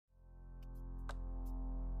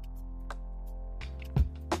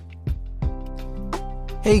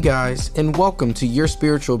Hey guys, and welcome to Your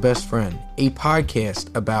Spiritual Best Friend, a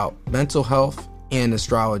podcast about mental health and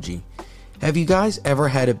astrology. Have you guys ever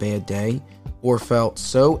had a bad day or felt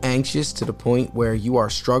so anxious to the point where you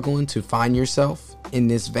are struggling to find yourself in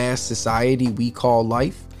this vast society we call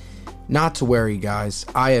life? Not to worry guys,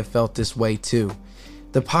 I have felt this way too.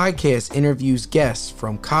 The podcast interviews guests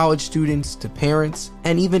from college students to parents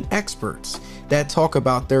and even experts that talk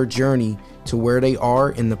about their journey to where they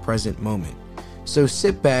are in the present moment. So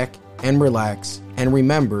sit back and relax and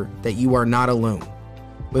remember that you are not alone.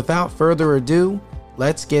 Without further ado,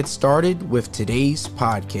 let's get started with today's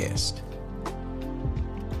podcast.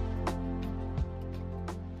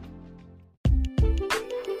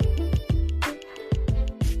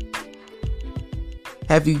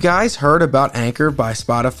 Have you guys heard about Anchor by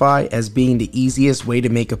Spotify as being the easiest way to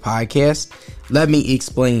make a podcast? Let me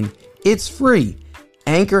explain. It's free.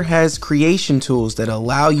 Anchor has creation tools that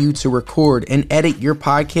allow you to record and edit your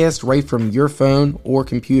podcast right from your phone or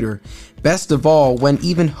computer. Best of all, when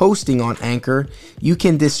even hosting on Anchor, you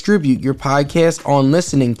can distribute your podcast on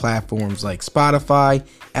listening platforms like Spotify,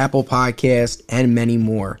 Apple Podcasts, and many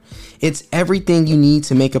more. It's everything you need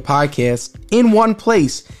to make a podcast in one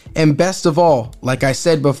place. And best of all, like I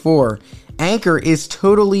said before, Anchor is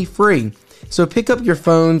totally free. So pick up your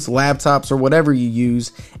phones, laptops, or whatever you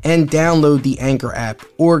use and download the Anchor app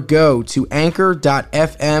or go to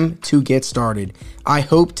anchor.fm to get started. I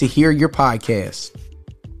hope to hear your podcast.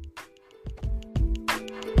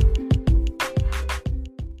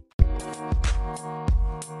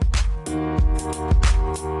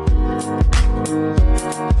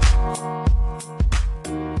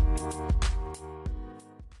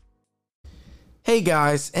 Hey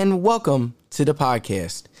guys, and welcome to the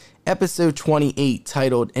podcast. Episode 28,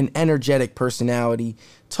 titled An Energetic Personality,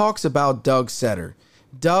 talks about Doug Setter.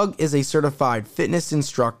 Doug is a certified fitness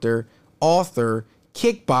instructor, author,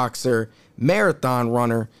 kickboxer, marathon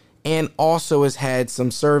runner, and also has had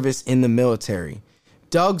some service in the military.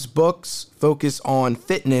 Doug's books focus on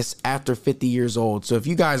fitness after 50 years old, so if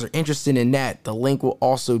you guys are interested in that, the link will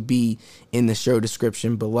also be in the show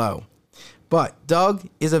description below. But Doug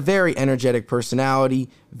is a very energetic personality,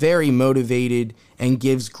 very motivated, and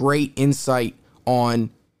gives great insight on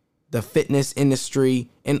the fitness industry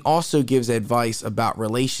and also gives advice about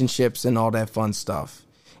relationships and all that fun stuff.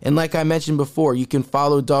 And like I mentioned before, you can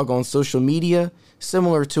follow Doug on social media,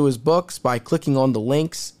 similar to his books, by clicking on the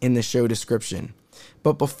links in the show description.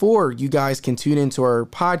 But before you guys can tune into our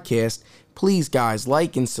podcast, please guys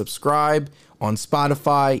like and subscribe on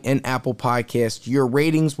Spotify and Apple Podcasts. Your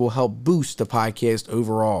ratings will help boost the podcast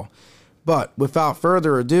overall. But without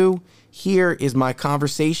further ado, here is my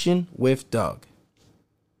conversation with Doug.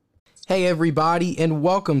 Hey everybody, and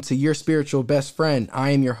welcome to Your Spiritual Best Friend.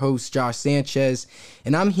 I am your host, Josh Sanchez,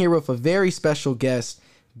 and I'm here with a very special guest,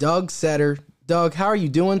 Doug Setter. Doug, how are you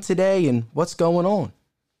doing today, and what's going on?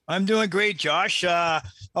 I'm doing great, Josh. Out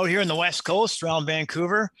here in the West Coast, around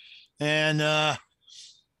Vancouver, and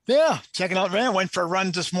checking out. I went for a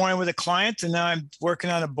run this morning with a client, and now I'm working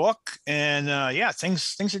on a book. And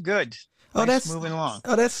things are good. Oh, that's moving along.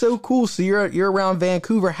 Oh, that's so cool. So you're around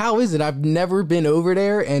Vancouver. How is it? I've never been over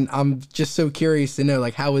there, and I'm just so curious to know,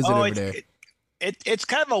 like, how is it over there? It's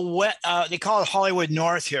kind of a wet. They call it Hollywood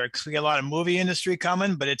North here because we get a lot of movie industry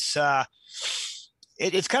coming, but it's kind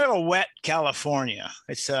of a wet California.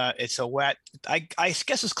 It's a wet. I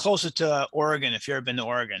guess it's closer to Oregon if you've ever been to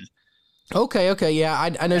Oregon. Okay, yeah,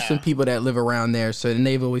 I know some people that live around there, so and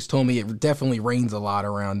they've always told me it definitely rains a lot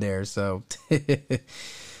around there. So,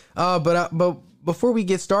 but before we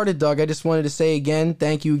get started, Doug, I just wanted to say again,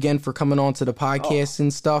 thank you again for coming on to the podcast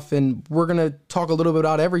and stuff, and we're gonna talk a little bit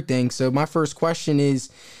about everything. So, my first question is,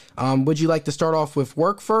 would you like to start off with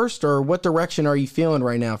work first, or what direction are you feeling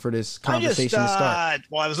right now for this conversation to start?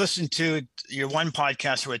 Well, I was listening to your one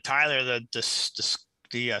podcast with Tyler, the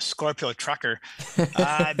Scorpio trucker. You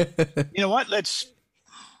know what?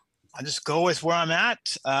 I'll just go with where I'm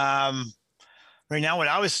at. Right now, what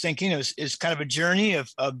I was thinking is kind of a journey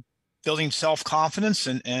of building self-confidence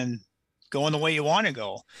and going the way you want to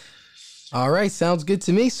go. All right. Sounds good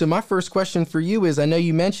to me. So my first question for you is, I know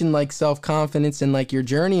you mentioned like self-confidence and like your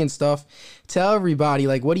journey and stuff. Tell everybody,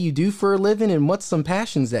 like, what do you do for a living and what's some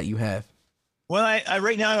passions that you have? Well, I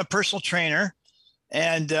right now I'm a personal trainer.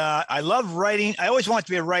 And I love writing. I always wanted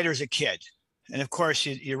to be a writer as a kid. And of course,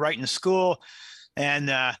 you write in school, and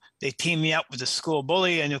they team me up with the school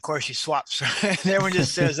bully. And of course, you swap. And everyone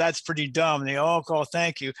just says, that's pretty dumb. And they go, oh, cool,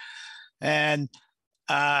 thank you. And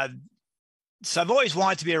so I've always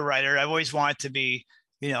wanted to be a writer. I've always wanted to be,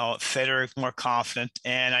 fitter, more confident.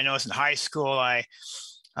 And I know in high school, I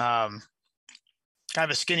kind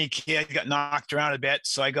of a skinny kid, got knocked around a bit.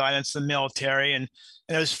 So I got into the military, and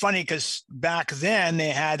it was funny because back then they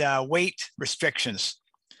had weight restrictions.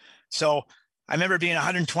 So I remember being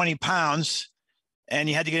 120 pounds and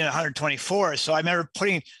you had to get in 124. So I remember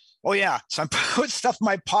putting, oh yeah. So I put stuff in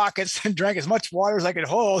my pockets and drank as much water as I could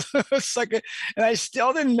hold. It's like, and I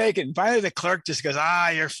still didn't make it. And finally the clerk just goes,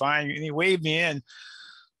 you're fine. And he waved me in.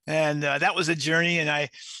 And that was a journey. And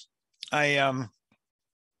I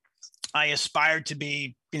aspired to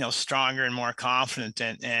be, stronger and more confident.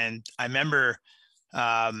 And I remember,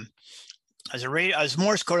 as a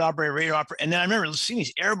Morse code operator, radio operator, and then I remember seeing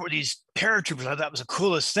these paratroopers. I thought that was the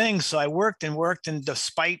coolest thing. So I worked, and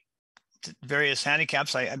despite various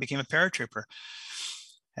handicaps, I became a paratrooper.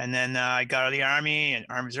 And then I got out of the Army and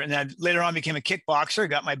then later on became a kickboxer.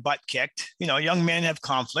 Got my butt kicked. Young men have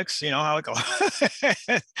conflicts. You know how it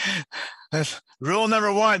goes. Rule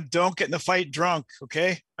number 1: don't get in the fight drunk.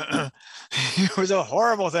 Okay, it was a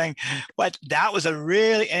horrible thing, but that was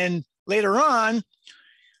and later on.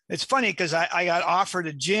 It's funny because I got offered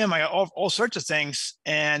a gym, I got all sorts of things,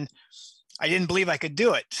 and I didn't believe I could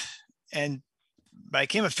do it. But I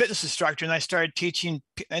became a fitness instructor, and I started teaching,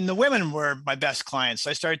 and the women were my best clients. So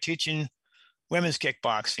I started teaching women's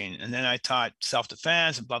kickboxing, and then I taught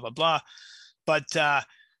self-defense and blah, blah, blah. But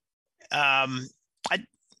in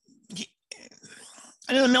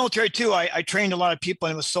the military too, I trained a lot of people,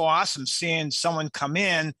 and it was so awesome seeing someone come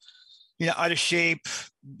in, out of shape,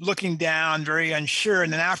 looking down, very unsure.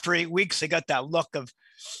 And then after 8 weeks, they got that look of,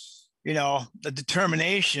 the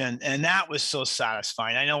determination. And that was so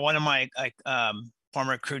satisfying. I know one of my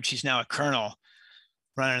former recruits, she's now a colonel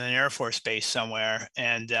running an Air Force base somewhere.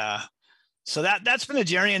 And so that's been a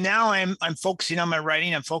journey. And now I'm focusing on my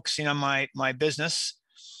writing. I'm focusing on my business.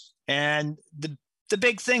 And the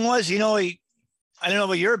big thing was, I don't know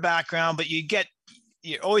about your background, but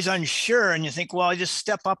you're always unsure, and you think, well, I just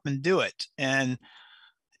step up and do it. And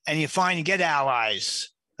you get allies.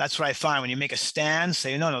 That's what I find when you make a stand,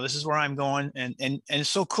 say, no, this is where I'm going. And it's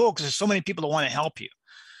so cool because there's so many people that want to help you.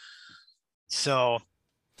 So.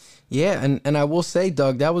 Yeah. And I will say,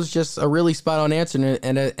 Doug, that was just a really spot on answer.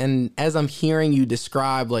 And as I'm hearing you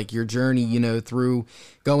describe like your journey, through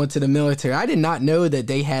going to the military, I did not know that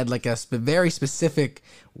they had like a very specific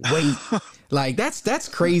weight. Like that's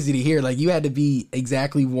crazy to hear. Like you had to be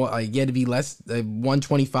exactly you had to be less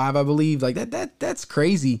 125, I believe. Like that's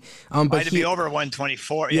crazy. But I had to be over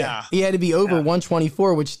 124. Yeah. He had to be over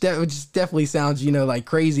 124, which definitely sounds, like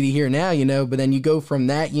crazy to hear now, But then you go from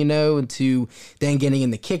that, to then getting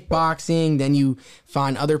into kickboxing. Then you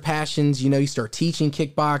find other passions. You start teaching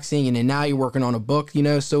kickboxing, and then now you're working on a book.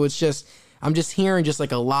 So it's just. I'm just hearing just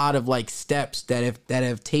like a lot of like steps that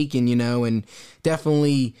have taken, and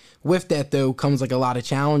definitely with that though comes like a lot of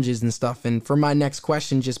challenges and stuff. And for my next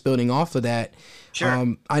question, just building off of that,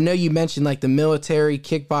 sure. I know you mentioned like the military,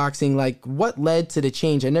 kickboxing, like what led to the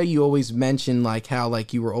change? I know you always mentioned like how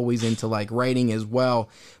like you were always into like writing as well,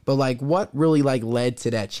 but like what really like led to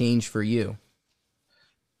that change for you?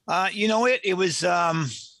 It was,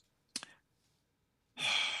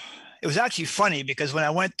 it was actually funny because when I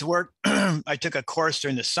went to work, I took a course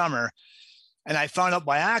during the summer, and I found out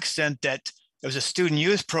by accident that there was a student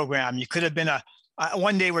youth program. You could have been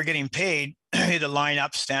one day we're getting paid, you had to line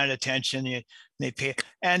up, stand at attention, they pay.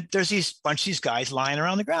 And there's these guys lying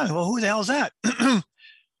around the ground. Well, who the hell is that?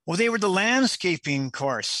 Well, they were the landscaping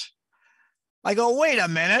course. I go, wait a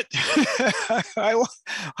minute. How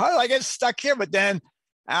did I get stuck here? But then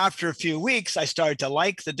after a few weeks, I started to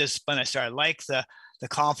like the discipline. I started to like the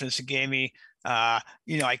confidence it gave me. I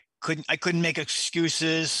couldn't make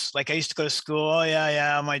excuses. Like I used to go to school. Oh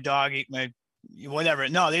yeah, my dog ate my whatever.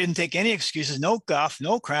 No, they didn't take any excuses. No guff,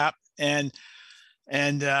 no crap. And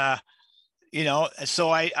so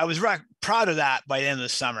I was proud of that by the end of the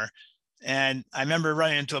summer. And I remember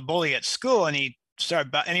running into a bully at school, and he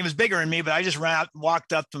was bigger than me, but I just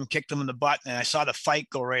walked up to him, kicked him in the butt, and I saw the fight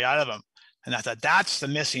go right out of him. And I thought that's the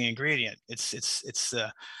missing ingredient.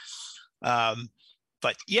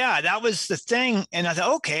 But yeah, that was the thing. And I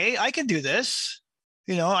thought, okay, I can do this.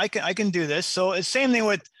 I can do this. So it's the same thing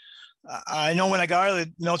with, I know when I got out of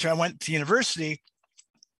the military, I went to university,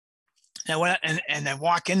 and I went and I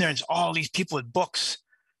walk in there, and it's all these people with books,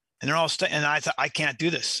 and they're all and I thought, I can't do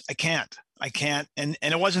this. I can't. And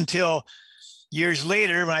it wasn't until years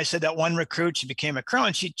later when I said that one recruit, she became a colonel,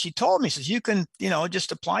 and she told me, says, you can,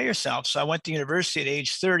 just apply yourself. So I went to university at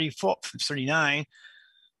age 39.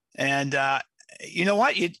 And you know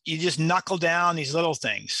what? You just knuckle down these little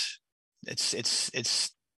things.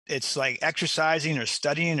 It's like exercising or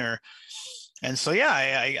studying and so yeah,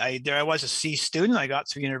 I there I was, a C student. I got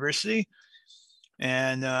through university,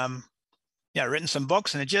 and yeah, written some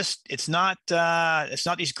books, and it's not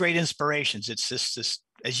these great inspirations. It's just this,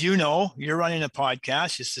 as you know, you're running a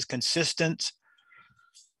podcast. It's this consistent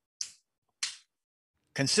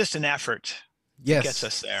effort that gets Yes.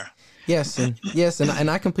 us there. And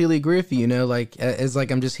I completely agree with you. You know, like as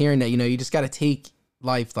like I'm just hearing that. You know, you just got to take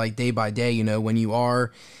life like day by day. You know, when you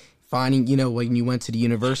are finding, you know, when you went to the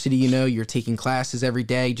university, you know, you're taking classes every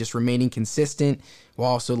day, just remaining consistent.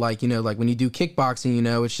 While also like, you know, like when you do kickboxing, you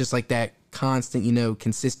know, it's just like that constant, you know,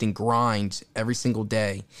 consistent grind every single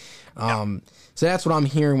day. Yeah. So that's what I'm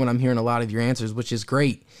hearing when I'm hearing a lot of your answers, which is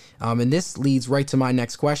great. And this leads right to my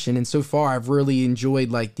next question. And so far, I've really enjoyed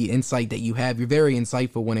like the insight that you have. You're very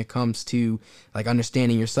insightful when it comes to like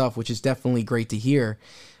understanding yourself, which is definitely great to hear.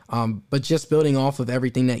 But just building off of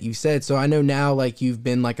everything that you said. So I know now like you've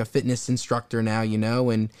been like a fitness instructor now, you know,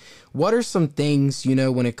 and what are some things, you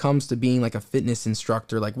know, when it comes to being like a fitness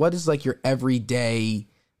instructor, like what is like your everyday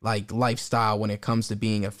like lifestyle when it comes to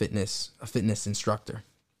being a fitness instructor?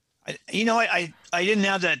 I didn't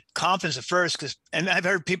have that confidence at first and I've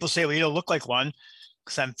heard people say, well, you don't look like one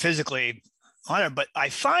because I'm physically honored. But I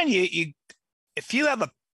find if you have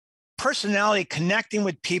a personality, connecting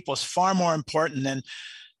with people is far more important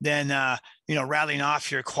than rattling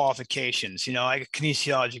off your qualifications. You know, I got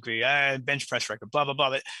kinesiology degree, I bench press record, blah blah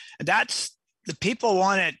blah. But that's the people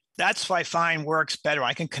want it. That's what I find works better.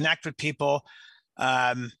 I can connect with people.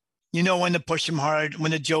 Um, when to push them hard,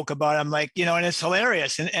 when to joke about them, like, and it's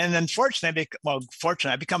hilarious. And unfortunately,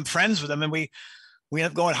 fortunately, I become friends with them, and we end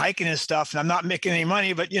up going hiking and stuff. And I'm not making any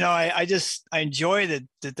money, but I enjoy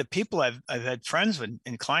the people I've had friends with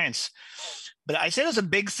and clients. But I say it's a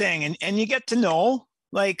big thing, and you get to know,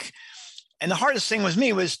 like, and the hardest thing with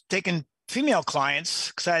me was taking female clients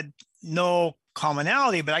because I had no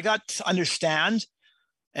commonality, but I got to understand,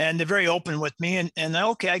 and they're very open with me, and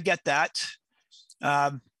okay, I get that.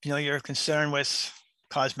 You're concerned with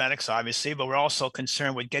cosmetics, obviously, but we're also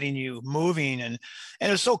concerned with getting you moving. And it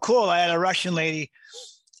was so cool. I had a Russian lady.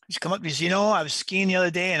 She's come up and says, I was skiing the other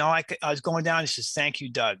day, and I was going down. And she says, "Thank you,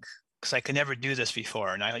 Doug, because I could never do this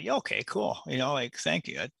before." And I like, yeah, okay, cool. Like, thank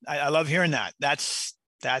you. I love hearing that. That's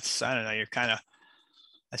I don't know. You're kind of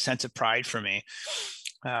a sense of pride for me.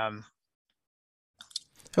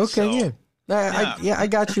 Okay, So yeah. I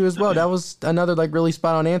got you as well. That was another like really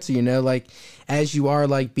spot on answer, you know, like as you are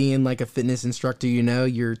like being like a fitness instructor, you know,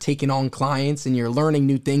 you're taking on clients and you're learning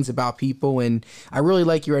new things about people. And I really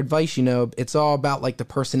like your advice, you know, it's all about like the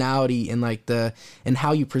personality and like and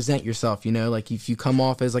how you present yourself, you know, like if you come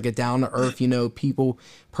off as like a down to earth, you know,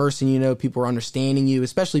 person, you know, people are understanding you,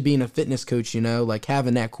 especially being a fitness coach, you know, like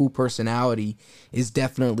having that cool personality is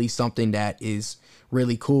definitely something that is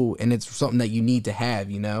really cool. And it's something that you need to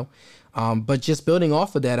have, you know. But just building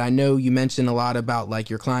off of that, I know you mentioned a lot about like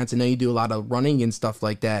your clients. I know you do a lot of running and stuff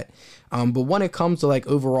like that. But when it comes to like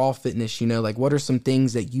overall fitness, you know, like what are some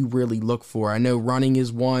things that you really look for? I know running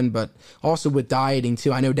is one, but also with dieting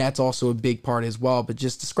too. I know that's also a big part as well. But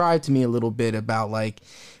just describe to me a little bit about like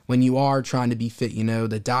when you are trying to be fit, you know,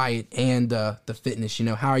 the diet and the fitness, you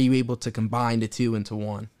know, how are you able to combine the two into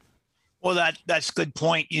one? Well, that's a good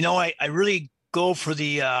point. I really go for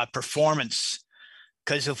the performance.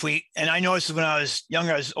 Because and I noticed when I was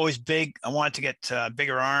younger, I was always big. I wanted to get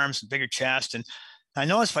bigger arms and bigger chest. And I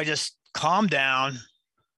noticed if I just calm down,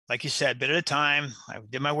 like you said, a bit at a time, I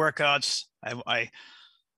did my workouts, I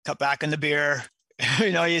cut back on the beer,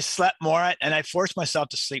 you slept more, and I forced myself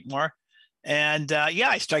to sleep more. And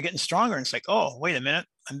I started getting stronger. And it's like, oh, wait a minute,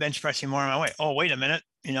 I'm bench pressing more on my weight. Oh, wait a minute,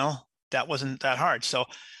 that wasn't that hard. So,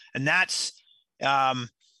 and that's,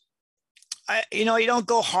 you don't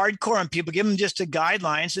go hardcore on people, give them just the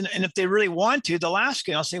guidelines. And if they really want to, they'll ask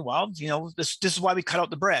you. And I'll say, well, this is why we cut out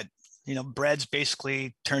the bread. Bread's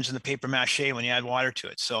basically turns into paper mache when you add water to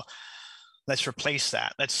it. So let's replace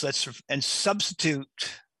that. And substitute.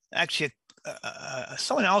 Actually,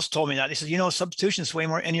 someone else told me that. They said, substitution is way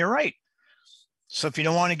more, and you're right. So if you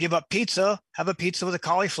don't want to give up pizza, have a pizza with a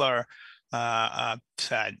cauliflower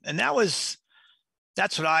fat. And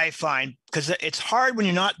that's what I find, because it's hard when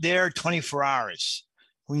you're not there 24 hours.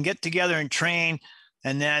 We can get together and train.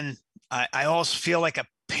 And then I also feel like a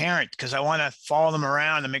parent because I want to follow them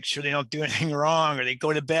around and make sure they don't do anything wrong, or they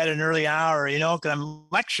go to bed at an early hour, because I'm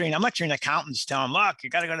lecturing accountants, telling them, look, you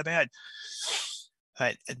got to go to bed.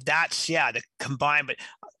 But that's, the combine. But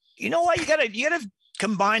you know what? You gotta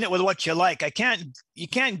combine it with what you like. You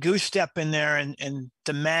can't goose step in there and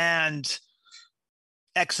demand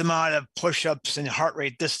X amount of push-ups and heart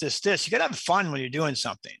rate, this. You got to have fun when you're doing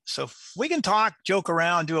something. So if we can talk, joke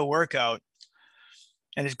around, do a workout,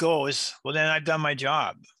 and it goes, well, then I've done my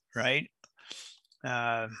job, right?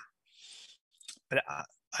 But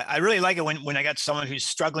I really like it when I got someone who's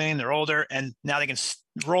struggling, they're older, and now they can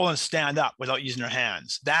roll and stand up without using their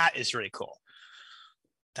hands. That is really cool.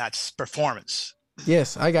 That's performance.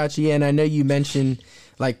 Yes, I got you. Yeah, and I know you mentioned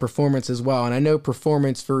like performance as well. And I know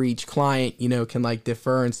performance for each client, can like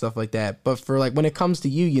differ and stuff like that. But for like when it comes to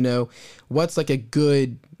you, what's like a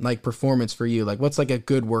good like performance for you? Like what's like a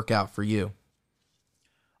good workout for you?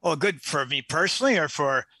 Oh, good for me personally or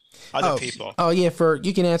for other people? Oh yeah,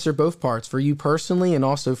 you can answer both parts for you personally and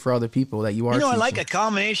also for other people that you are teaching. I like a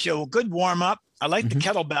combination of a good warm up. I like the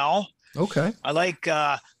kettlebell. Okay. I like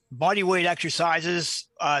body weight exercises.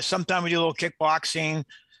 Sometimes we do a little kickboxing,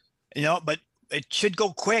 but it should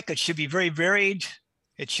go quick. It should be very varied.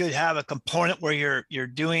 It should have a component where you're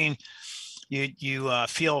doing, you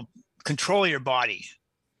feel control of your body.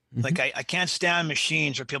 Like I can't stand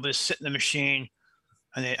machines where people just sit in the machine.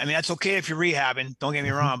 And that's okay if you're rehabbing, don't get me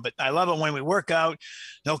wrong, but I love it when we work out.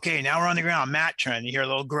 Okay, now we're on the ground, mat trend. You hear a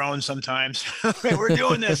little groan sometimes. Okay, we're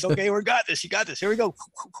doing this. Okay, we got this. You got this. Here we go.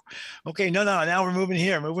 Okay, no, now we're moving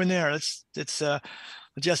here, moving there. It's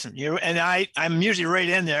adjustment. And I'm usually right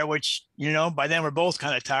in there, which by then we're both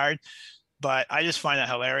kind of tired. But I just find that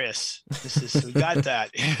hilarious. We got that.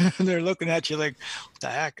 They're looking at you like, what the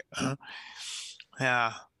heck?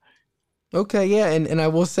 Yeah. Okay, yeah, and I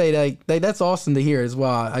will say like that's awesome to hear as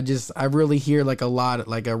well. I really hear like a lot,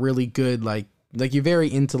 like a really good like you're very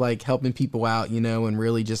into like helping people out, and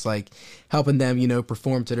really just like helping them,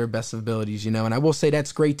 perform to their best abilities, and I will say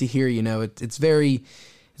that's great to hear. It's very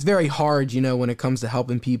hard, when it comes to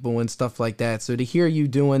helping people and stuff like that. So to hear you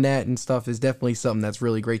doing that and stuff is definitely something that's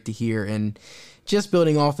really great to hear. And just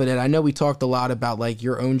building off of that, I know we talked a lot about like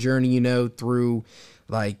your own journey, through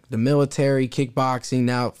like the military, kickboxing,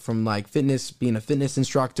 now from like fitness, being a fitness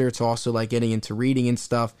instructor to also like getting into reading and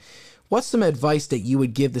stuff. What's some advice that you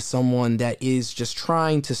would give to someone that is just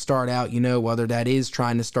trying to start out, whether that is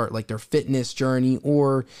trying to start like their fitness journey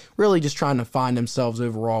or really just trying to find themselves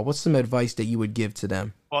overall? What's some advice that you would give to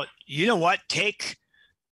them? Well, you know what? Take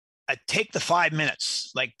the 5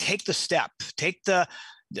 minutes, like take the step,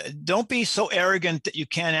 don't be so arrogant that you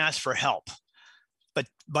can't ask for help. But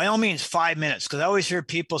by all means, 5 minutes, because I always hear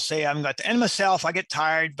people say, I'm at the end of myself, I get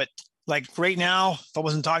tired, but like right now, if I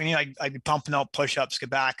wasn't talking to you, I'd be pumping out push-ups, get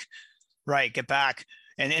back.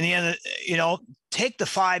 And in the end, take the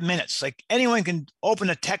 5 minutes. Like anyone can open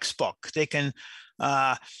a textbook. They can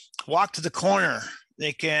walk to the corner.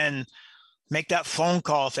 They can make that phone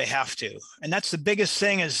call if they have to. And that's the biggest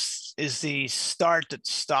thing is the start that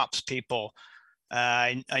stops people.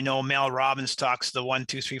 I know Mel Robbins talks the 1,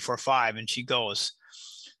 2, 3, 4, 5, and she goes.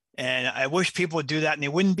 And I wish people would do that and they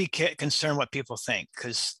wouldn't be concerned what people think.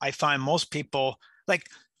 Because I find most people, like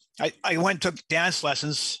I went and took dance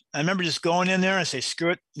lessons. I remember just going in there and say, screw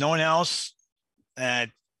it, no one else.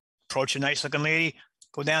 And approach a nice looking lady,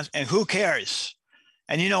 go dance, and who cares?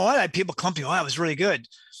 And you know what? I had people come to me, oh, that was really good.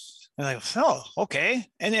 And I go, oh, okay.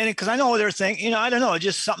 And because I know they're thinking, I don't know, it's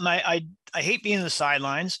just something I hate being in the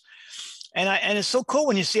sidelines. And it's so cool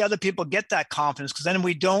when you see other people get that confidence, because then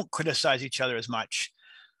we don't criticize each other as much.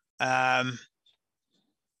 That's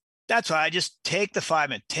why I just take the 5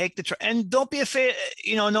 minutes, and don't be afraid,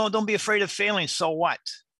 don't be afraid of failing. So what?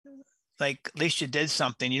 Like, at least you did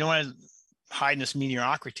something. You don't want to hide in this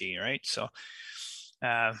mediocrity, right? So,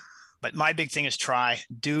 but my big thing is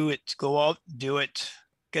do it, go out, do it,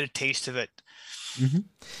 get a taste of it. Mm-hmm.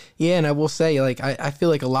 Yeah, and I will say, like, I feel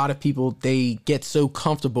like a lot of people, they get so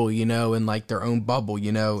comfortable, in like their own bubble,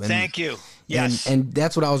 and thank you. Yes. And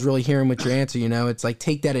that's what I was really hearing with your answer, it's like,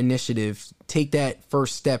 take that initiative, take that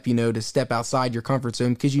first step, to step outside your comfort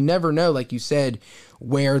zone, because you never know, like you said,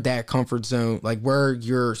 where that comfort zone, like where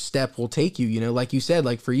your step will take you, like you said,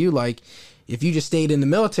 like for you, like if you just stayed in the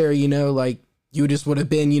military, like you just would have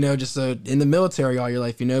been, just in the military all your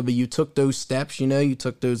life, but you took those steps, you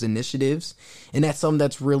took those initiatives, and that's something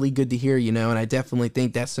that's really good to hear, and I definitely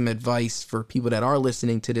think that's some advice for people that are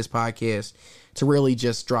listening to this podcast to really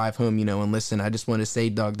just drive home, and listen. I just want to say,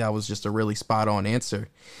 Doug, that was just a really spot on answer.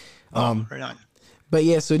 Right on. But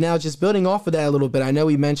yeah, so now just building off of that a little bit, I know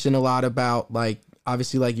we mentioned a lot about like,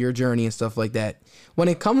 obviously like your journey and stuff like that. When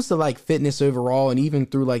it comes to like fitness overall, and even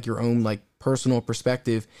through like your own like personal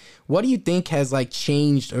perspective, what do you think has like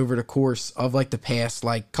changed over the course of like the past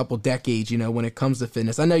like couple decades, when it comes to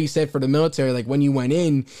fitness? I know you said for the military, like when you went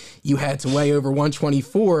in, you had to weigh over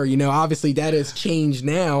 124, obviously that has changed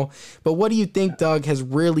now, but what do you think, Doug, has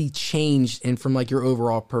really changed and from like your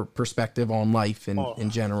overall perspective on life and in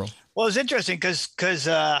general? Well, it's interesting because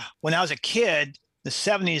when I was a kid, the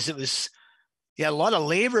 70s, you had a lot of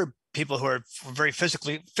labor people who are very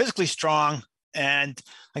physically strong. And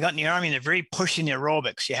I got in the Army and they're very pushing the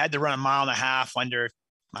aerobics. You had to run 1.5 miles under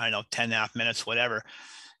I don't know, 10 and a half minutes, whatever.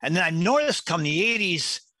 And then I noticed come the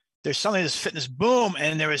 80s, there's something this fitness boom,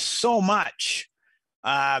 and there was so much,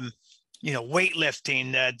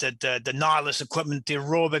 weightlifting, the Nautilus equipment, the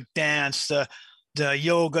aerobic dance, the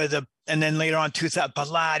yoga, and then later on 2000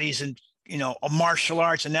 Pilates and martial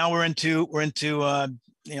arts, and now we're into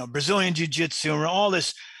Brazilian jiu-jitsu and all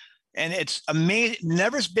this, and it's amazing.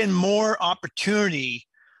 Never's been more opportunity,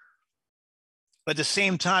 but at the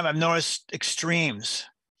same time, I've noticed extremes.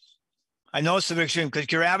 I noticed the extreme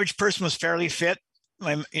because your average person was fairly fit.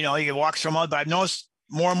 You can walk from all, but I've noticed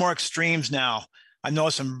more and more extremes now. I've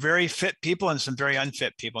noticed some very fit people and some very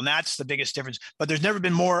unfit people, and that's the biggest difference. But there's never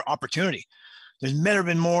been more opportunity. There's never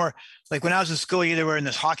been more, like when I was in school, you either were in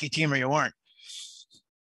this hockey team or you weren't,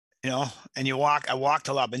 and I walked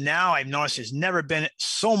a lot, but now I've noticed there's never been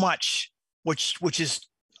so much, which is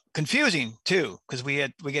confusing too, because we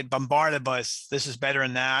get bombarded by this is better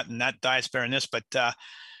than that, and that diet's better than this, but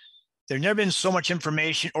there's never been so much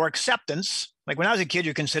information or acceptance. Like when I was a kid,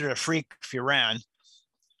 you're considered a freak if you ran,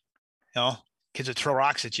 kids would throw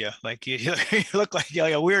rocks at you. Like you look like you're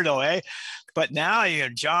like a weirdo, eh? But now you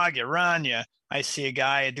jog, you run, I see a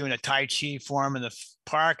guy doing a Tai Chi form in the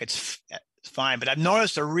park. It's fine. But I've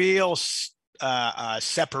noticed a real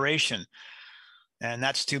separation, and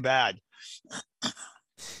that's too bad.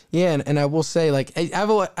 Yeah, and I will say,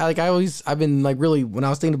 I've been like really, when I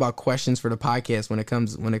was thinking about questions for the podcast, when it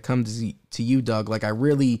comes to you, Doug, like I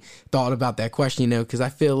really thought about that question, because I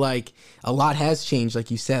feel like a lot has changed.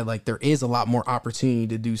 Like you said, like there is a lot more opportunity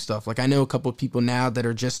to do stuff. Like I know a couple of people now that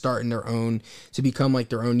are just starting to become like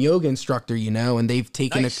their own yoga instructor, and they've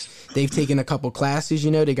taken a couple classes,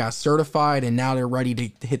 they got certified, and now they're ready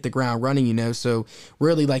to hit the ground running, so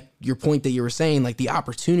really, like your point that you were saying, like the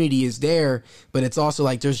opportunity is there, but it's also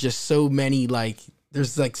like there's just so many, like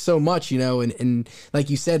there's like so much, and like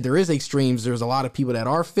you said, there is extremes. There's a lot of people that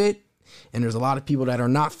are fit, and there's a lot of people that are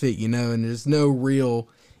not fit, and there's no real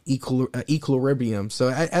equilibrium. So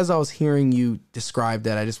as I was hearing you describe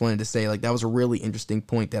that, I just wanted to say, like, that was a really interesting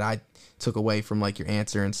point that I took away from like your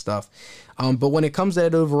answer and stuff. But when it comes to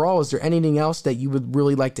that overall, is there anything else that you would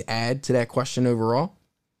really like to add to that question overall?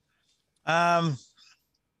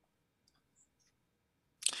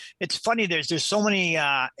 It's funny. There's so many.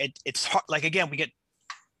 It's hard. Like again, we get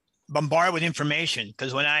bombarded with information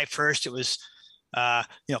because when I first, it was,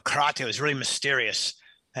 karate was really mysterious,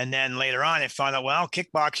 and then later on, I found out, well,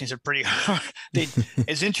 kickboxing are pretty hard.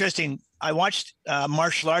 It's interesting. I watched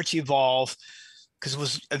martial arts evolve because it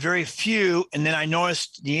was a very few, and then I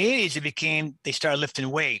noticed in the 80s they started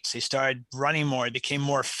lifting weights, they started running more, it became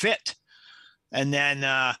more fit, and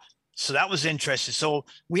then so that was interesting. So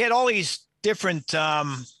we had all these different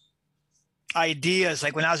ideas.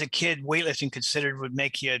 Like when I was a kid, weightlifting would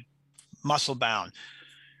make you muscle bound,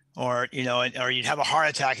 or or you'd have a heart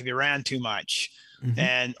attack if you ran too much,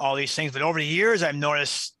 and all these things. But over the years, I've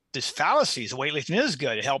noticed this fallacies. Weightlifting is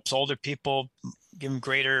good. It helps older people, give them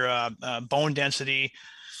greater bone density.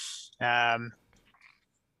 Whatever.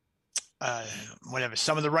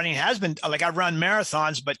 Some of the running has been, like, I run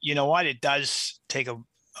marathons, but you know what? It does take a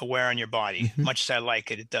wear on your body. Much as I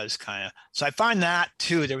like it, it does kind of. So I find that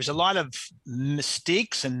too. There was a lot of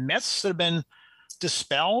mistakes and myths that have been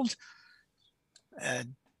dispelled.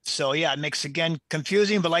 So yeah, it makes, again,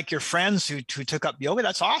 confusing, but like your friends who took up yoga,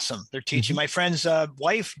 that's awesome. They're teaching. My friend's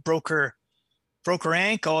wife broke her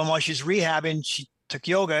ankle, and while she's rehabbing, she took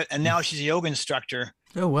yoga, and now she's a yoga instructor.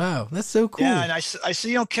 Oh, wow. That's so cool. Yeah. And I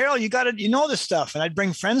said, Carol, you got to, this stuff. And I'd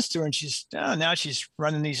bring friends to her, and now she's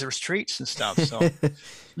running these retreats and stuff. So,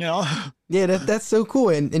 Yeah, that's so cool.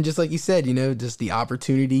 And just like you said, just the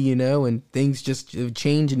opportunity, and things just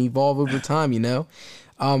change and evolve over time,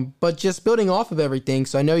 But just building off of everything.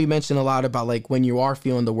 So I know you mentioned a lot about like when you are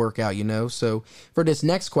feeling the workout, so for this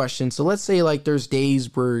next question, so let's say like there's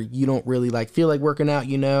days where you don't really like feel like working out,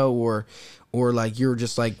 or like you're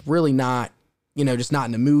just like really not, just not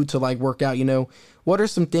in the mood to like work out, what are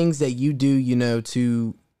some things that you do,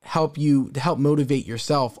 to help motivate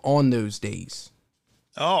yourself on those days?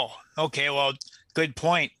 Oh, okay. Well, good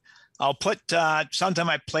point. I'll put, sometime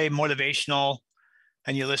I play motivational,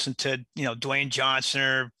 and you listen to, Dwayne Johnson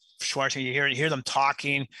or Schwarzenegger, you hear them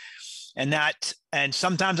talking, and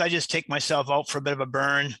sometimes I just take myself out for a bit of a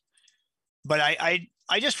burn, but I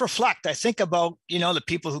just reflect. I think about, the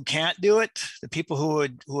people who can't do it, the people who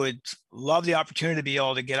would love the opportunity to be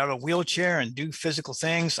able to get out of a wheelchair and do physical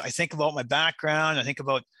things. I think about my background. I think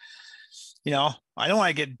about, I don't want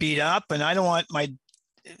to get beat up, and I don't want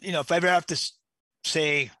if I ever have to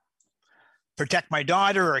say, protect my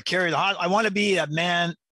daughter or carry the hospital, I want to be a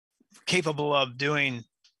man capable of doing,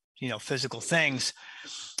 physical things.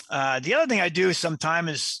 The other thing I do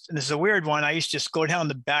sometimes is, and this is a weird one, I used to just go down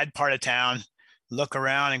the bad part of town, look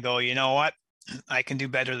around and go, you know what? I can do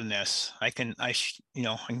better than this. I can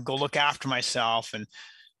go look after myself.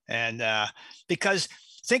 And because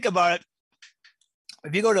think about it,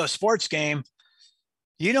 if you go to a sports game,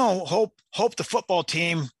 you don't hope the football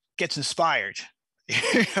team gets inspired.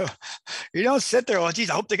 You don't sit there, well, geez,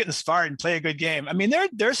 I hope they get inspired and play a good game. I mean,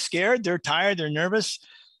 they're scared, they're tired, they're nervous.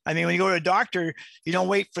 I mean, when you go to a doctor, you don't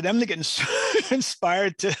wait for them to get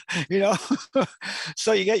inspired to,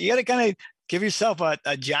 so you got to kind of give yourself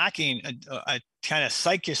a jacking, a kind of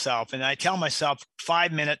psych yourself. And I tell myself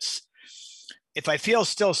 5 minutes. If I feel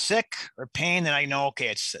still sick or pain, then I know, okay,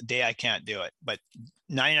 it's a day I can't do it. But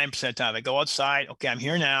 99% of the time I go outside, okay, I'm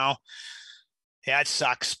here now. Yeah, it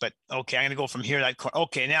sucks, but okay, I'm going to go from here to that corner.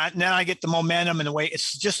 Okay, now I get the momentum in the way.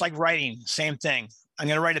 It's just like writing, same thing. I'm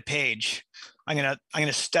going to write a page. I'm going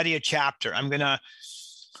to study a chapter. I'm going to,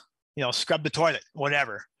 scrub the toilet,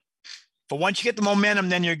 whatever. But once you get the momentum,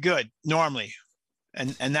 then you're good normally.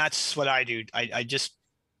 And that's what I do. I just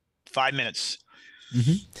 5 minutes.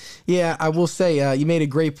 Mm-hmm. Yeah, I will say you made a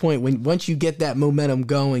great point. Once you get that momentum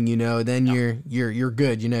going, then you're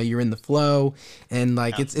good. You're in the flow, and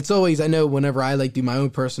it's always, I know whenever I do my own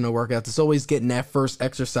personal workouts, it's always getting that first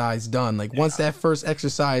exercise done. Once that first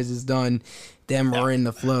exercise is done, then we're in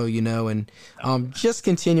the flow. And just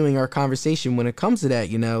continuing our conversation when it comes to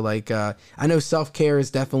that, I know self-care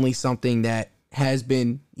is definitely something that has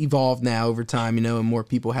been evolved now over time, and more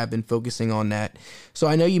people have been focusing on that. So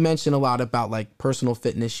I know you mentioned a lot about personal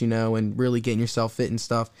fitness, and really getting yourself fit and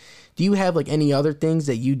stuff. Do you have any other things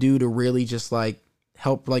that you do to really just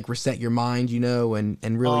help reset your mind, and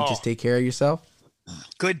really just take care of yourself?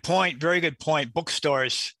 Good point. Very good point.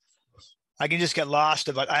 Bookstores. I can just get lost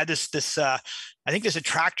about, I had this, I think there's a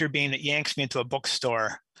tractor beam that yanks me into a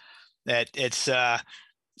bookstore that it's,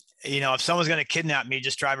 if someone's going to kidnap me,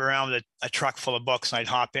 just drive around with a truck full of books and I'd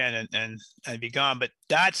hop in and I'd be gone. But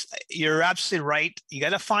you're absolutely right. You got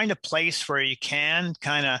to find a place where you can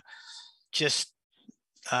kind of just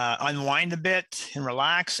unwind a bit and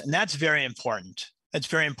relax. And that's very important. That's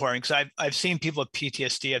very important because I've seen people with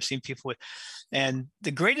PTSD. I've seen people and the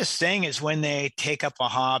greatest thing is when they take up a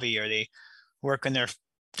hobby or they work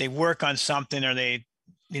on something, or they,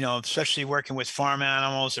 especially working with farm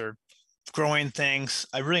animals or growing things.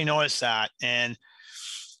 I really noticed that. And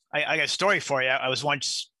I got a story for you. I was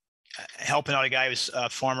once helping out a guy who's a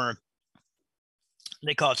former,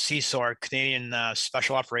 they call it CSOR, Canadian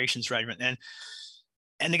Special Operations Regiment.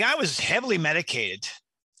 And the guy was heavily medicated,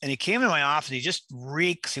 and he came into my office and he just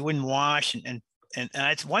reeks. He wouldn't wash. And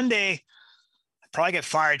it's one day, I probably get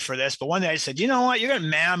fired for this, but one day I said, you know what? You're got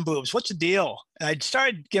man boobs. What's the deal? And I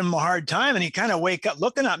started giving him a hard time, and he kind of wake up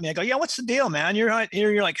looking at me. I go, yeah, what's the deal, man? You're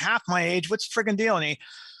like half my age. What's the freaking deal? And he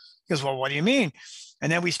goes, well, what do you mean?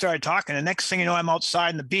 And then we started talking. The next thing you know, I'm outside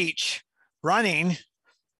on the beach running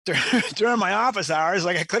during my office hours.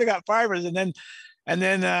 I could have got fired. And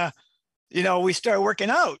then we started working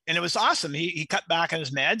out, and it was awesome. He cut back on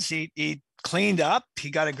his meds. He cleaned up. He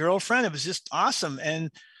got a girlfriend. It was just awesome.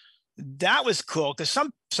 And that was cool because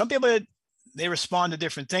some people, they respond to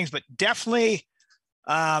different things, but definitely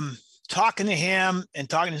talking to him and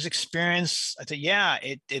talking his experience, I said, yeah,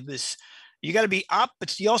 it was, you got to be up,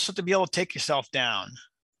 but you also have to be able to take yourself down.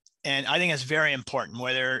 And I think that's very important,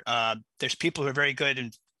 whether there's people who are very good in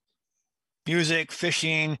music,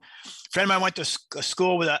 fishing. A friend of mine went to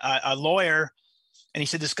school with a lawyer, and he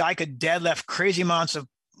said this guy could deadlift crazy amounts of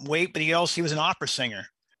weight, but he was an opera singer.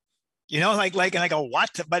 And I go,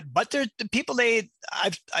 what? But they're the people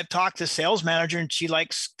I've talked to a sales manager, and she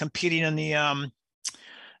likes competing in the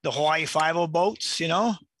Hawaii 5-0 boats,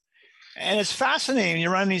 and it's fascinating. You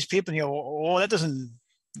run these people and you go, oh, that doesn't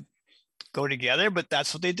go together, but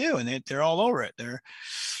that's what they do. And they're all over it.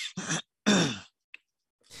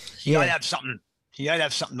 You gotta have something. You gotta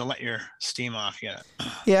have something to let your steam off.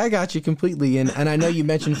 Yeah, I got you completely. And I know you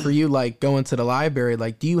mentioned for you, going to the library,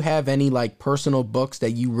 do you have any personal books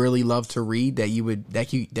that you really love to read that you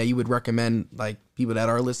would recommend people that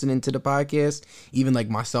are listening to the podcast, even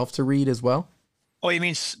myself, to read as well? Oh, you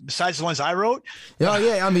mean besides the ones I wrote? Oh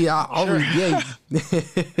yeah, I mean, I'll sure. read.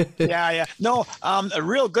 Yeah. Yeah. No, a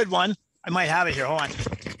real good one. I might have it here. Hold on.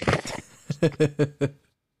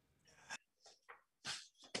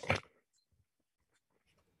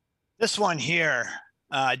 This one here,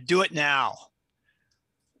 Do It Now.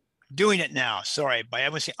 Doing It Now. Sorry,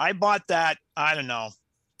 I bought that, I don't know,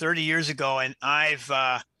 30 years ago, and I've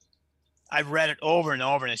read it over and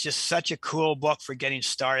over, and it's just such a cool book for getting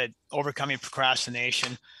started, overcoming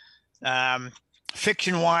procrastination.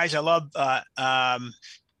 Fiction-wise, I love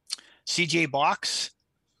C.J. Box.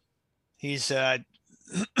 He's kind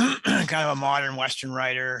of a modern Western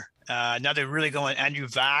writer. Another really good one, Andrew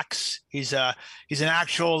Vax. He's an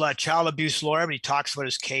actual child abuse lawyer, but he talks about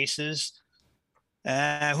his cases.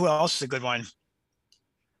 Who else is a good one?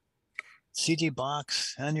 C.G.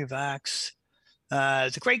 Box, Andrew Vax.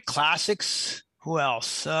 The great classics. Who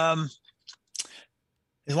else? There's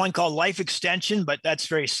one called Life Extension, but that's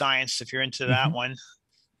very science if you're into that one.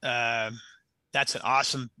 That's an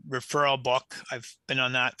awesome referral book. I've been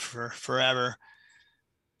on that for forever.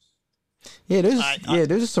 Yeah,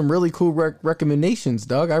 those are some really cool recommendations,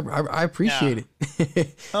 Doug. I appreciate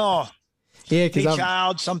it. Oh, yeah, because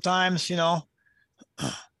child sometimes, you know.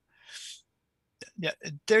 Yeah,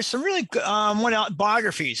 there's some really good what else?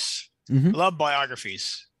 Biographies. Love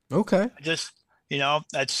biographies. Okay.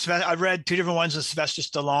 I've read 2 different ones of Sylvester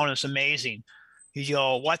Stallone. It's amazing. You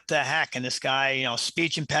go, what the heck? And this guy,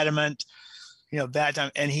 speech impediment, bad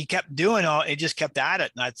time, and he kept doing he just kept at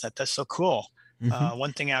it, and I thought that's so cool.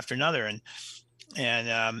 One thing after another,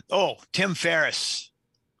 and Tim Ferriss.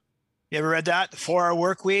 You ever read that? The 4-Hour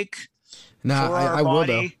Work Week? No, I will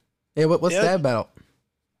though. Yeah, what's that about?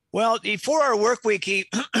 Well, the 4-Hour Work Week, he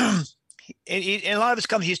in a lot of his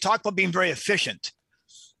companies, he's talked about being very efficient.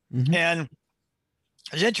 And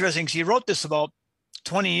it's interesting because he wrote this about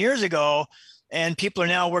 20 years ago, and people are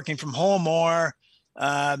now working from home more.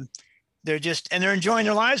 They're enjoying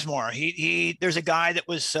their lives more. There's a guy that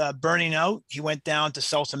was burning out. He went down to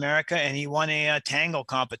South America and he won a tango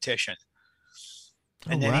competition.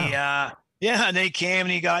 And then and then he came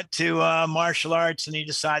and he got to martial arts, and he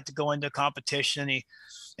decided to go into competition,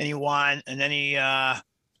 and he won. And then he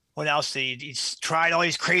what else? He's tried all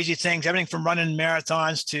these crazy things, everything from running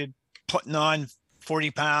marathons to putting on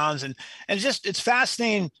 40 pounds. And it's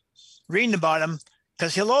fascinating reading about him,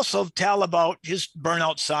 because he'll also tell about his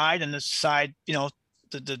burnout side and the side,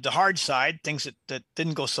 the hard side, things that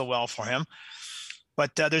didn't go so well for him.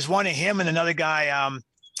 But there's one of him and another guy, John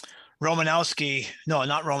Romanello.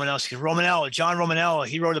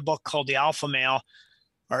 He wrote a book called The Alpha Male,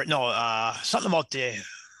 something about the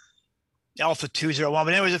Alpha 201.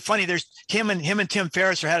 But anyways, it's funny. There's him and Tim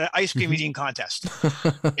Ferriss had an ice cream eating contest.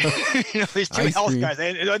 These 2 health guys,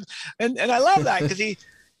 and I love that because he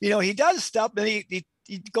does stuff and he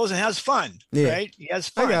goes and has fun, right? He has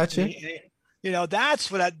fun. I got you. That's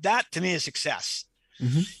that to me is success.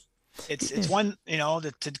 It's one,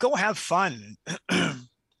 to go have fun.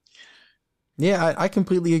 Yeah, I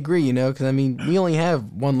completely agree, because I mean, we only have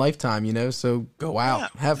one lifetime, so go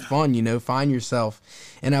out, have fun, find yourself.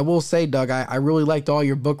 And I will say, Doug, I really liked all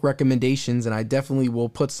your book recommendations, and I definitely will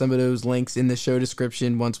put some of those links in the show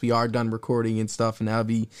description once we are done recording and stuff, and that'll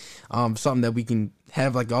be something that we can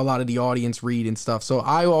have like a lot of the audience read and stuff. So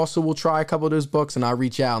I also will try a couple of those books, and I'll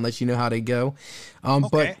reach out and let you know how they go.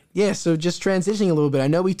 But yeah, so just transitioning a little bit. I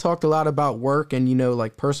know we talked a lot about work and,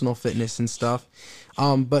 like personal fitness and stuff.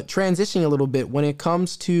 But transitioning a little bit, when it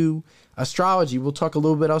comes to astrology, we'll talk a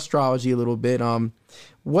little bit astrology a little bit.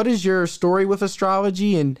 What is your story with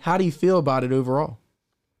astrology, and how do you feel about it overall?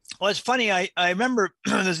 Well, it's funny. I remember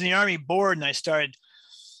I was in the Army board, and I started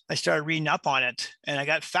reading up on it, and I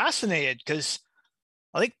got fascinated because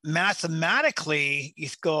I think mathematically you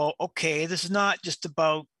go, okay, this is not just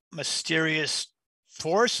about mysterious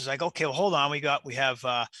forces. Like, okay, well, hold on. We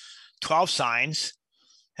have 12 signs,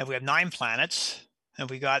 and we have 9 planets. And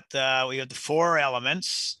we have the 4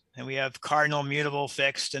 elements, and we have cardinal, mutable,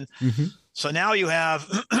 fixed. And so now you have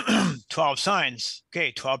 12 signs.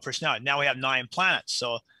 Okay, 12 personalities. Now we have 9 planets.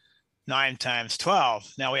 So 9 times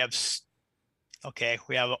 12. Now we have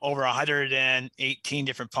over 118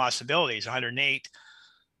 different possibilities, 108.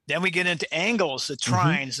 Then we get into angles, the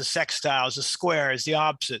trines, the sextiles, the squares, the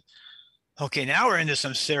opposite. Okay, now we're into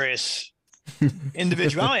some serious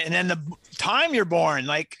individuality. And then the time you're born,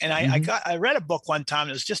 I read a book one time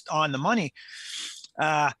that was just on the money,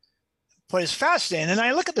 but it's fascinating. And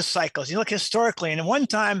I look at the cycles, you look historically, and at one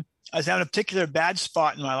time I was having a particular bad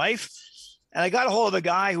spot in my life, and I got a hold of a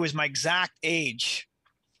guy who was my exact age.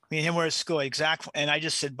 Me and him were at school, and I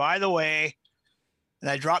just said, by the way, and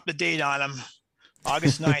I dropped the date on him,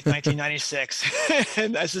 August 9th, 1996.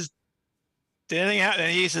 And I says, did anything happen?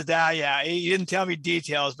 And he says, yeah, he didn't tell me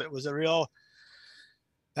details, but it was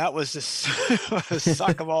that was the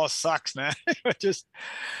suck of all sucks, man.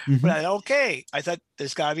 But okay, I thought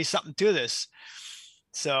there's got to be something to this.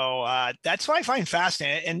 So that's what I find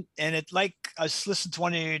fascinating. And it, like, I was listening to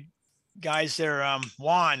one of the guys there,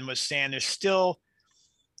 Juan was saying there's still,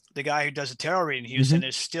 the guy who does the tarot reading, he was saying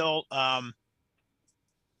there's still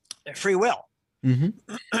free will.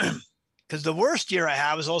 Because the worst year I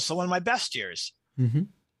have is also one of my best years.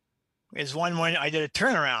 is one morning I did a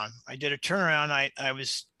turnaround. I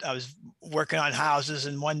was working on houses,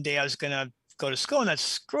 and one day I was going to go to school, and that's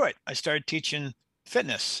screw it. I started teaching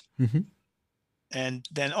fitness. Mm-hmm. And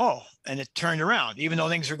then, and it turned around. Even though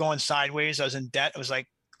things were going sideways, I was in debt. I was like,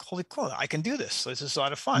 holy cool, I can do this. This is a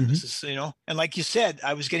lot of fun. Mm-hmm. This is, and like you said,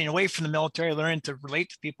 I was getting away from the military, learning to relate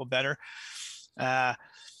to people better.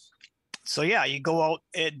 So yeah, you go out.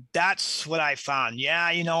 That's what I found.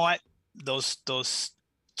 Yeah, you know what? Those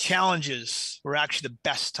challenges were actually the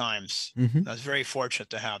best times. Mm-hmm. I was very fortunate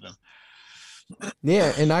to have them.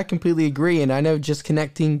 Yeah, and I completely agree. And I know, just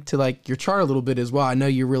connecting to like your chart a little bit as well, I know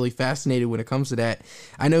you're really fascinated when it comes to that.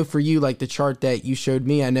 I know for you, like the chart that you showed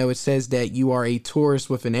me, I know it says that you are a Taurus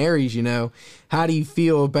with an Aries, How do you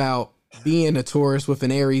feel about being a Taurus with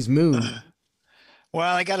an Aries moon?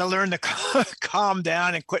 Well, I got to learn to calm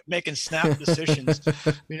down and quit making snap decisions.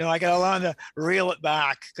 I got to learn to reel it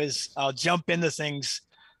back, because I'll jump into things,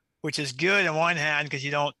 which is good on one hand, because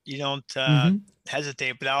you don't Mm-hmm.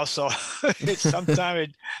 hesitate, but also sometimes I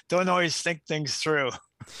don't always think things through.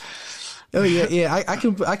 Oh yeah, yeah.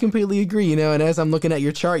 I completely agree. And as I'm looking at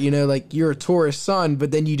your chart, like you're a Taurus sun, but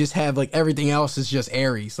then you just have like everything else is just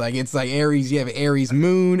Aries. Like it's like Aries. You have Aries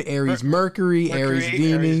moon, Aries Mercury, Aries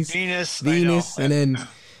Venus, and then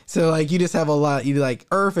so like you just have a lot. You like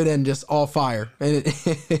Earth, and then just all fire, and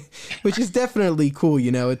which is definitely cool.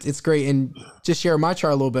 It's great. And just share my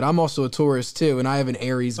chart a little bit. I'm also a Taurus too, and I have an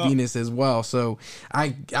Aries Venus as well. So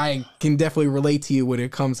I can definitely relate to you when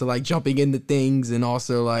it comes to like jumping into things, and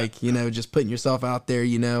also like just putting yourself out there.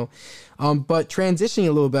 But transitioning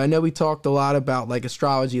a little bit, I know we talked a lot about like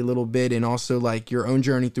astrology a little bit, and also like your own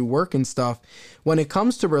journey through work and stuff. When it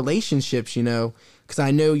comes to relationships, because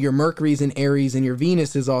I know your Mercury's in Aries and your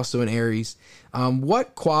Venus is also in Aries.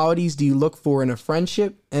 What qualities do you look for in a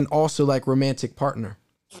friendship and also like romantic partner?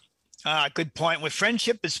 Good point. With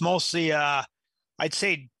friendship, it's mostly, I'd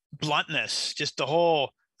say, bluntness, just the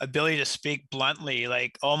whole ability to speak bluntly.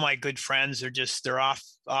 Like all my good friends they're off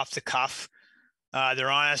the cuff. They're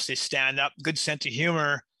honest. They stand up. Good sense of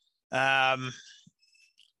humor. I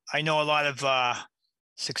know a lot of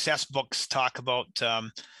success books talk about,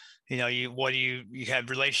 you have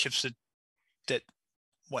relationships that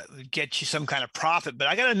what get you some kind of profit. But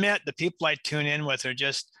I got to admit, the people I tune in with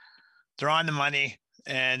they're on the money.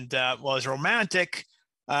 And as romantic,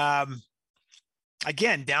 again,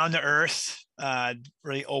 down to earth,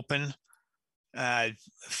 really open,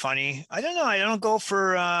 funny. I don't know. I don't go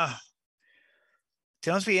for, they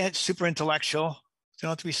don't have to be super intellectual. They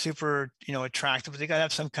don't have to be super, attractive, but they got to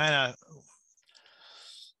have some kind of,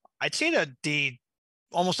 I'd say that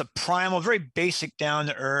almost a primal, very basic down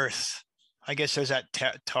to earth. I guess there's that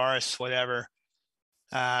Taurus, whatever.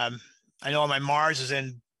 I know my Mars is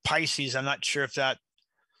in Pisces. I'm not sure if that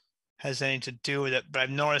has anything to do with it, but I've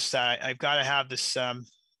noticed that I've got to have this, I don't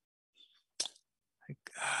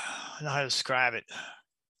know how to describe it.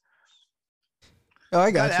 Oh, I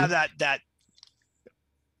got to have that got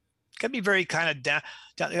to be very kind of down.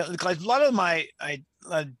 Like a lot of my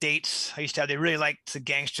dates I used to have, they really liked the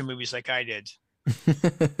gangster movies like I did.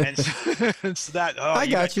 And so that, I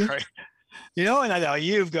got you. And I know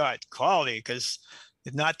you've got quality, because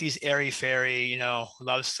it's not these airy fairy,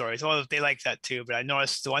 love stories. Well, they like that too. But I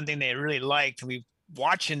noticed the one thing they really liked, and we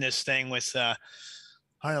watching this thing with, I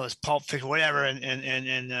don't know, it's Pulp Fiction, whatever,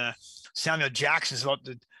 and Samuel Jackson's or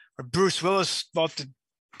Bruce Willis about to,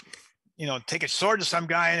 take a sword to some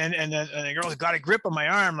guy, and the girl's got a grip on my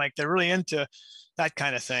arm, like they're really into that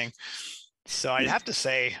kind of thing. So I'd have to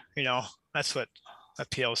say, that's what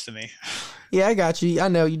appeals to me. Yeah, I got you. I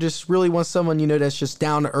know you just really want someone, that's just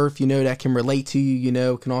down to earth, that can relate to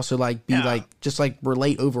you, can also like be like, just like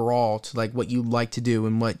relate overall to like what you like to do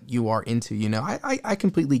and what you are into, I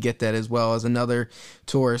completely get that as well as another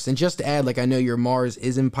Taurus. And just to add, like, I know your Mars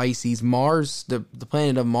is in Pisces. Mars, the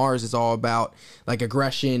planet of Mars is all about like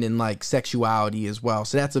aggression and like sexuality as well.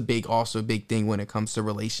 So that's also a big thing when it comes to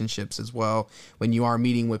relationships as well. When you are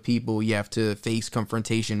meeting with people, you have to face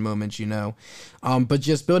confrontation moments, but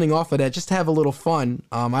just building off of that, just to have a little fun.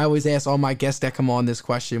 I always ask all my guests that come on this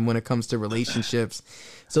question when it comes to relationships.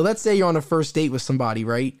 So let's say you're on a first date with somebody,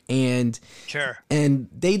 right? And sure. And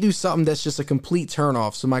they do something that's just a complete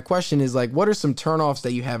turnoff. So my question is like, what are some turnoffs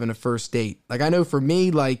that you have in a first date? Like I know for me,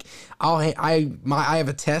 like I have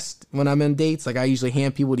a test when I'm in dates. Like I usually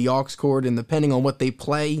hand people the aux cord, and depending on what they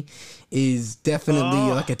play is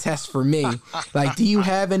definitely like a test for me. Like, do you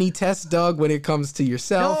have any tests, Doug, when it comes to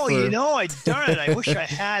yourself? No, I darn it. I wish I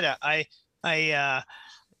had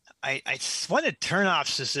one of the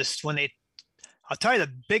turnoffs is this when I'll tell you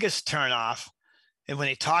the biggest turnoff is when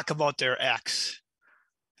they talk about their ex.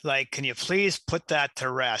 like, can you please put that to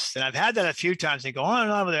rest? And I've had that a few times. They go on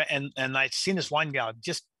and on with it. And I've seen this one gal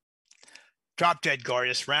just drop dead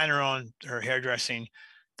gorgeous, ran her hairdressing,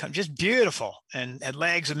 just beautiful, and had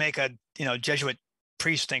legs that make a, Jesuit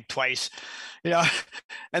priest think twice, you know.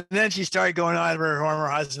 And then she started going on to her former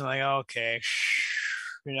husband, like, okay,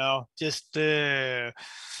 just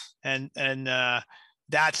and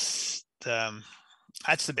that's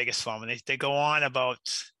the biggest one, when they go on about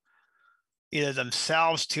either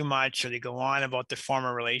themselves too much, or they go on about their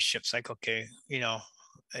former relationships. Like, okay,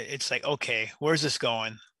 it's like, okay, where's this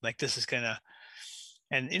going? Like, this is gonna,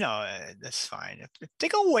 and that's fine. If they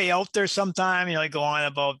go way out there sometime, they go on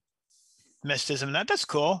about mysticism, that's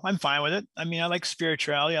cool. I'm fine with it. I mean, I like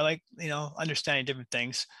spirituality. I like, understanding different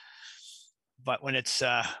things. But when it's,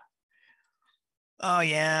 oh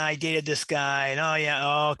yeah, I dated this guy, and oh yeah,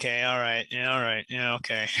 oh, okay, all right,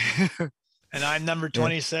 okay. And I'm number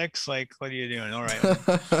 26. Like, what are you doing? All right.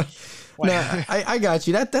 No, I got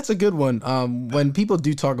you. That's a good one. When people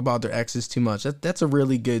do talk about their exes too much, that's a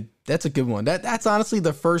good one. That's honestly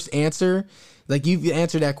the first answer. Like, you've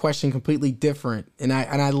answered that question completely different, and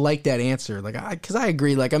I like that answer. Like, because I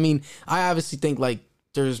agree. Like, I mean, I obviously think, like,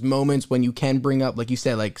 there's moments when you can bring up, like you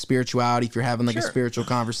said, like spirituality, if you're having like a spiritual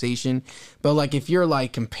conversation, but like if you're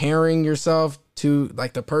like comparing yourself to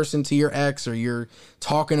like the person to your ex, or you're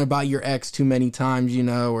talking about your ex too many times,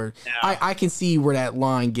 or I can see where that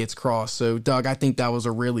line gets crossed. So Doug, I think that was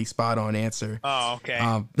a really spot on answer. Oh, okay.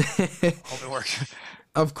 Hope it works.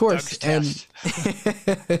 Of course. And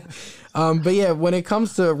but yeah, when it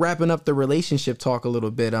comes to wrapping up the relationship talk a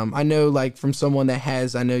little bit, I know, like, from someone that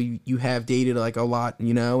has, I know you have dated like a lot,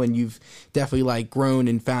 and you've definitely like grown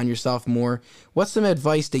and found yourself more. What's some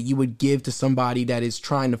advice that you would give to somebody that is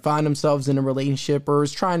trying to find themselves in a relationship, or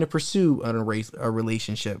is trying to pursue a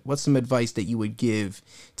relationship? What's some advice that you would give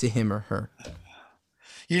to him or her?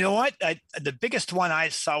 You know what? The biggest one I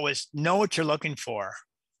saw was know what you're looking for.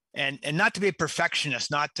 And not to be a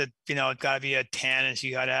perfectionist, not to, it got to be a 10, and so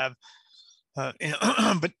you got to have,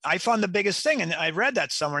 but I found the biggest thing, and I read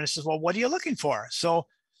that somewhere, and it says, well, what are you looking for? So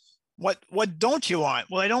what don't you want?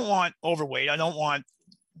 Well, I don't want overweight. I don't want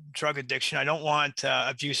drug addiction. I don't want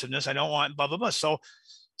abusiveness. I don't want blah, blah, blah. So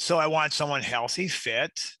I want someone healthy,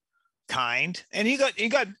 fit, kind. And you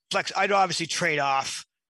got flex. I'd obviously trade off.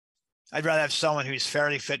 I'd rather have someone who's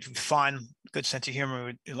fairly fit, fun, good sense of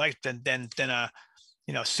humor, like than a,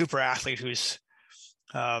 super athlete who's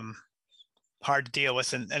hard to deal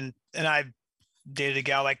with. And I've dated a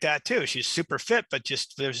gal like that too. She's super fit, but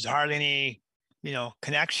just there's hardly any,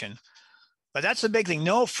 connection. But that's the big thing.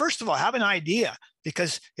 No, first of all, have an idea,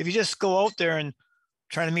 because if you just go out there and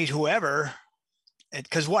try to meet whoever,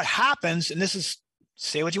 because what happens, and this is,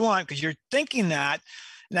 say what you want, because you're thinking that,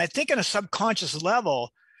 and I think on a subconscious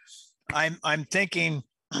level, I'm thinking,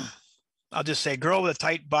 I'll just say girl with a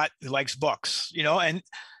tight butt who likes books, and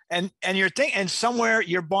you're thinking, and somewhere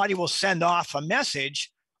your body will send off a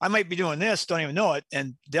message. I might be doing this, don't even know it.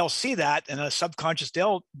 And they'll see that, and a subconscious,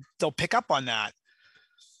 they'll pick up on that.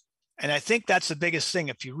 And I think that's the biggest thing.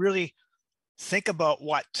 If you really think about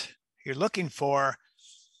what you're looking for,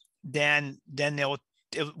 then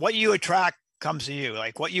what you attract comes to you.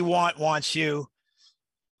 Like, what you want wants you,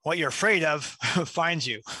 what you're afraid of finds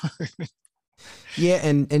you. Yeah,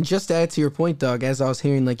 and just to add to your point, Doug, as I was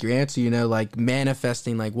hearing like your answer, like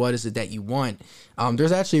manifesting, like what is it that you want?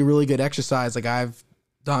 There's actually a really good exercise like I've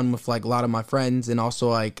done with like a lot of my friends, and also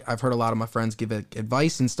like I've heard a lot of my friends give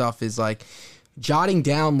advice and stuff, is like jotting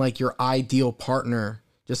down like your ideal partner,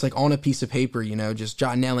 just like on a piece of paper, just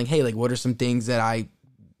jotting down like, hey, like what are some things that I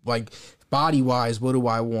like, body wise, what do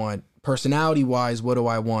I want? Personality wise, what do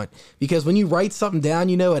I want? Because when you write something down,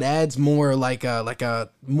 it adds more like a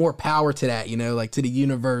more power to that, like to the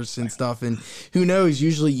universe and stuff. And who knows,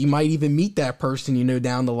 usually you might even meet that person,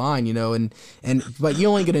 down the line, but you're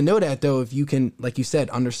only going to know that though if you can, like you said,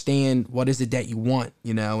 understand what is it that you want,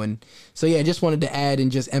 and so yeah, I just wanted to add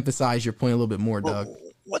and just emphasize your point a little bit more, Doug.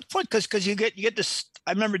 What point? Because you get this.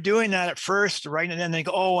 I remember doing that at first, right, and then they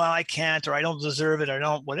go, oh well, I can't, or I don't deserve it, or I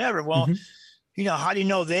don't, whatever. Well. Mm-hmm. How do you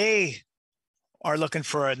know they are looking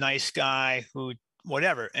for a nice guy who,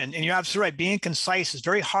 whatever? And you're absolutely right. Being concise is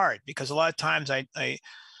very hard, because a lot of times I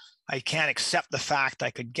can't accept the fact I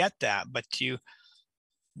could get that. But you're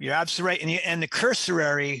absolutely right. And the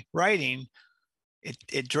cursory writing,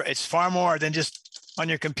 it's far more than just on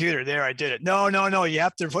your computer. There, I did it. No. You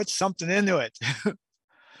have to put something into it.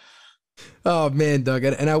 Oh man, Doug.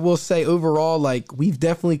 And I will say overall, like we've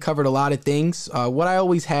definitely covered a lot of things. What I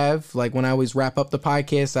always have, like when I always wrap up the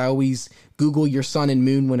podcast, I always Google your sun and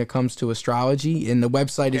moon when it comes to astrology. And the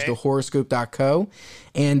website is thehoroscope.co.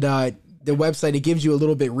 And the website, it gives you a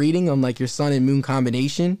little bit reading on like your sun and moon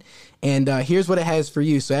combination. And here's what it has for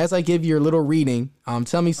you. So as I give you your little reading,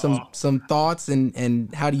 tell me some thoughts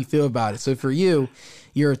and how do you feel about it? So for you,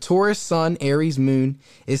 you're a Taurus sun, Aries moon.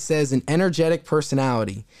 It says an energetic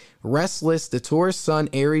personality. Restless, the Taurus sun,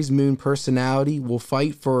 Aries moon personality will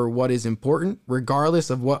fight for what is important, regardless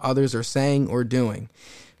of what others are saying or doing.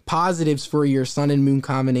 Positives for your sun and moon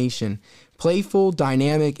combination: playful,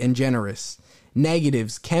 dynamic, and generous.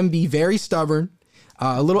 Negatives: can be very stubborn,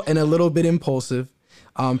 a little bit impulsive.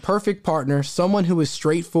 Perfect partner: someone who is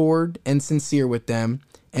straightforward and sincere with them.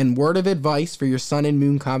 And word of advice for your sun and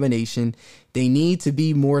moon combination: they need to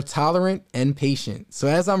be more tolerant and patient. So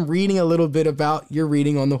as I'm reading a little bit about your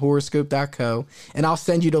reading on thehoroscope.co, and I'll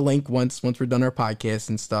send you the link once we're done our podcast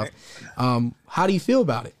and stuff. How do you feel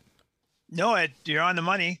about it? No, you're on the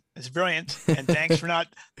money. It's brilliant. And thanks for not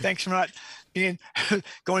being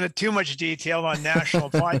going into too much detail on national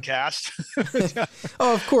podcast.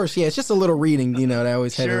 Oh, of course. Yeah. It's just a little reading, that I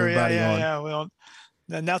always had everybody on. Yeah. Well,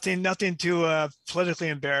 nothing too politically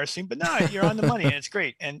embarrassing, but no, you're on the money and it's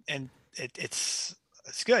great. And it's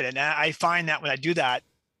good. And I find that when I do that,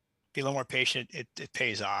 be a little more patient, it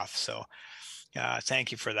pays off. So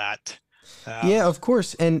thank you for that. Yeah, of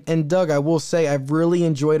course. And Doug, I will say I've really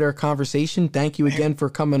enjoyed our conversation. Thank you again for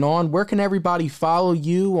coming on. Where can everybody follow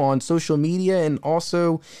you on social media, and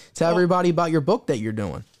also tell everybody about your book that you're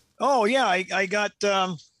doing? Oh yeah, I got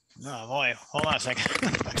oh boy, hold on a second.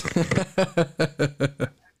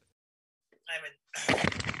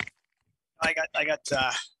 I got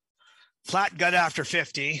flat gut after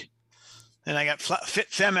 50, and I got fit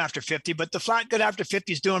femme after 50, but the flat gut after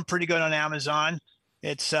 50 is doing pretty good on Amazon.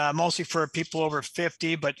 It's mostly for people over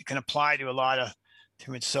 50, but it can apply to a lot of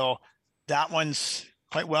humans. So that one's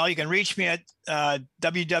quite well. You can reach me at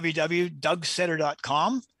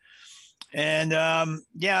www.dougsetter.com. And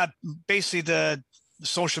basically the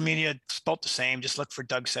social media is about the same. Just look for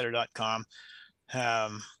dougsetter.com.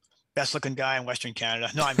 Best looking guy in Western Canada.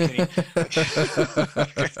 No, I'm kidding.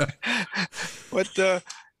 But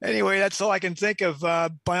anyway, that's all I can think of.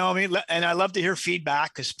 By all means, and I love to hear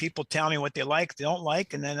feedback, because people tell me what they like, they don't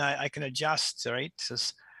like, and then I can adjust, right?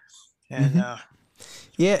 And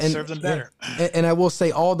serve them better. Yeah. And I will say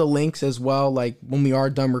all the links as well. Like when we are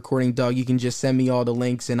done recording, Doug, you can just send me all the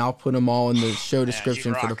links, and I'll put them all in the show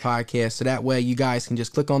description for the podcast. So that way you guys can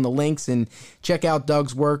just click on the links and check out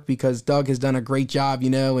Doug's work, because Doug has done a great job,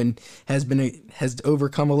 and has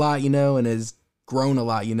overcome a lot, and has grown a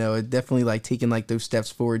lot, it definitely like taking like those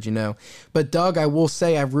steps forward, But Doug, I will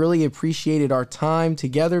say I've really appreciated our time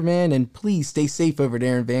together, man, and please stay safe over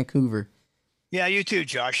there in Vancouver. Yeah, you too,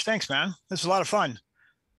 Josh. Thanks, man. This was a lot of fun.